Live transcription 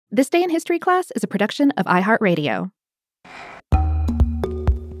This Day in History Class is a production of iHeartRadio.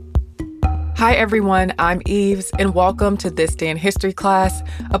 Hi, everyone. I'm Eves, and welcome to This Day in History Class,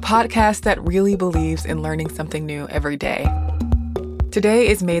 a podcast that really believes in learning something new every day. Today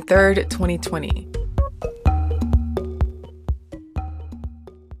is May 3rd, 2020.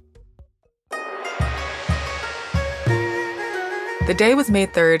 The day was May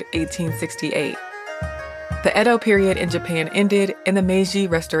 3rd, 1868. The Edo period in Japan ended and the Meiji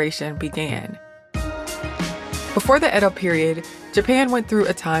Restoration began. Before the Edo period, Japan went through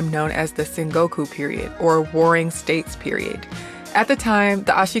a time known as the Sengoku period, or Warring States period. At the time,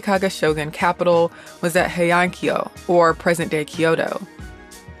 the Ashikaga shogun capital was at Heian-kyo, or present-day Kyoto.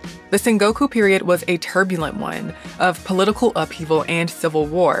 The Sengoku period was a turbulent one of political upheaval and civil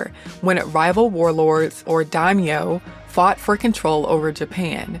war, when rival warlords, or daimyo, fought for control over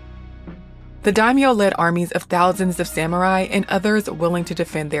Japan. The daimyo led armies of thousands of samurai and others willing to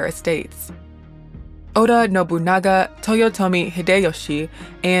defend their estates. Oda Nobunaga, Toyotomi Hideyoshi,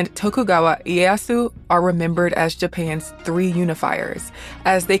 and Tokugawa Ieyasu are remembered as Japan's three unifiers,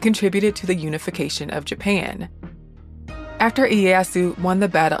 as they contributed to the unification of Japan. After Ieyasu won the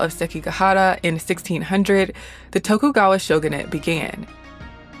Battle of Sekigahara in 1600, the Tokugawa shogunate began.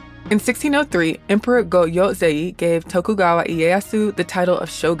 In 1603, Emperor Go-Yozei gave Tokugawa Ieyasu the title of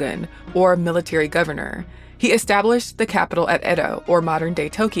shogun, or military governor. He established the capital at Edo, or modern-day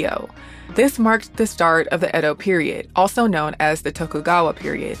Tokyo. This marked the start of the Edo period, also known as the Tokugawa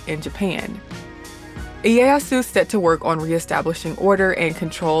period, in Japan. Ieyasu set to work on reestablishing order and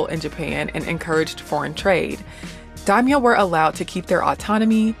control in Japan and encouraged foreign trade. Daimyo were allowed to keep their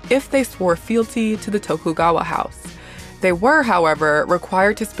autonomy if they swore fealty to the Tokugawa house. They were, however,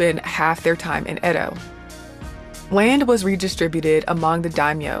 required to spend half their time in Edo. Land was redistributed among the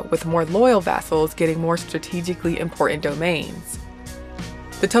daimyo, with more loyal vassals getting more strategically important domains.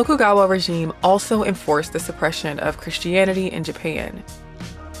 The Tokugawa regime also enforced the suppression of Christianity in Japan.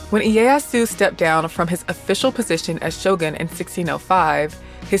 When Ieyasu stepped down from his official position as shogun in 1605,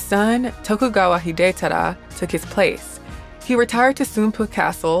 his son, Tokugawa Hidetada, took his place. He retired to Sunpu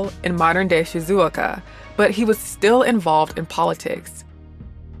Castle in modern-day Shizuoka, but he was still involved in politics.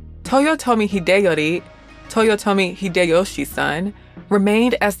 Toyotomi Hideyori, Toyotomi Hideyoshi's son,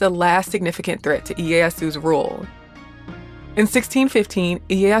 remained as the last significant threat to Ieyasu's rule. In 1615,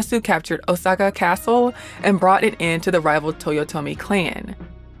 Ieyasu captured Osaka Castle and brought an end to the rival Toyotomi clan.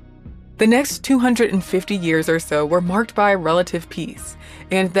 The next 250 years or so were marked by relative peace,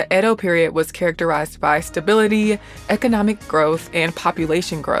 and the Edo period was characterized by stability, economic growth, and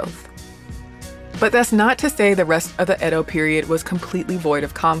population growth. But that's not to say the rest of the Edo period was completely void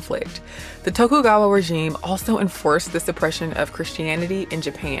of conflict. The Tokugawa regime also enforced the suppression of Christianity in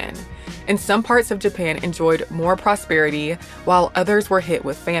Japan, and some parts of Japan enjoyed more prosperity while others were hit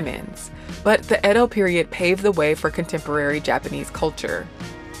with famines. But the Edo period paved the way for contemporary Japanese culture.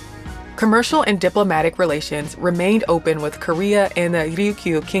 Commercial and diplomatic relations remained open with Korea and the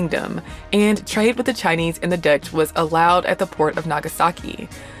Ryukyu Kingdom, and trade with the Chinese and the Dutch was allowed at the port of Nagasaki.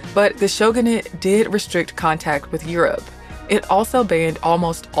 But the shogunate did restrict contact with Europe. It also banned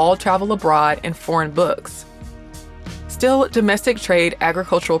almost all travel abroad and foreign books. Still, domestic trade,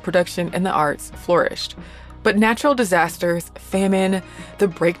 agricultural production, and the arts flourished. But natural disasters, famine, the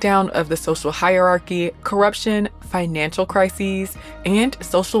breakdown of the social hierarchy, corruption, financial crises, and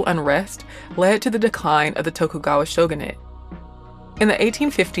social unrest led to the decline of the Tokugawa shogunate. In the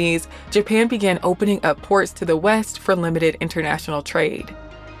 1850s, Japan began opening up ports to the west for limited international trade.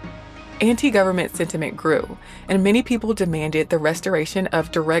 Anti-government sentiment grew, and many people demanded the restoration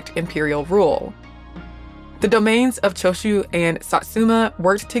of direct imperial rule. The domains of Choshu and Satsuma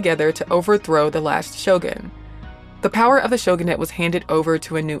worked together to overthrow the last shogun. The power of the shogunate was handed over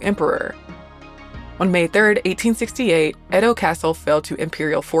to a new emperor. On May 3, 1868, Edo Castle fell to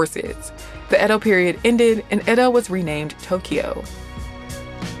imperial forces. The Edo period ended, and Edo was renamed Tokyo.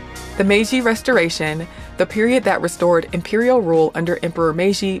 The Meiji Restoration, the period that restored imperial rule under Emperor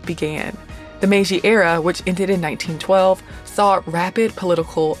Meiji, began. The Meiji era, which ended in 1912, saw rapid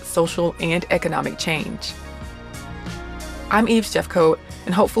political, social, and economic change. I'm Eves Jeffcoat,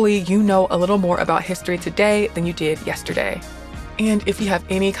 and hopefully you know a little more about history today than you did yesterday. And if you have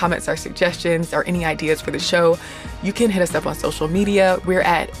any comments or suggestions or any ideas for the show, you can hit us up on social media. We're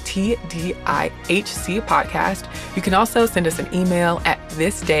at TDIHC Podcast. You can also send us an email at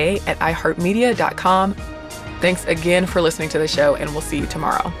thisday@iheartmedia.com. Thanks again for listening to the show, and we'll see you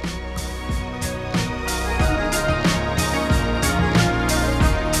tomorrow.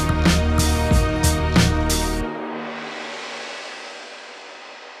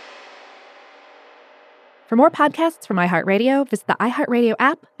 For more podcasts from iHeartRadio, visit the iHeartRadio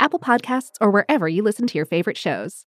app, Apple Podcasts, or wherever you listen to your favorite shows.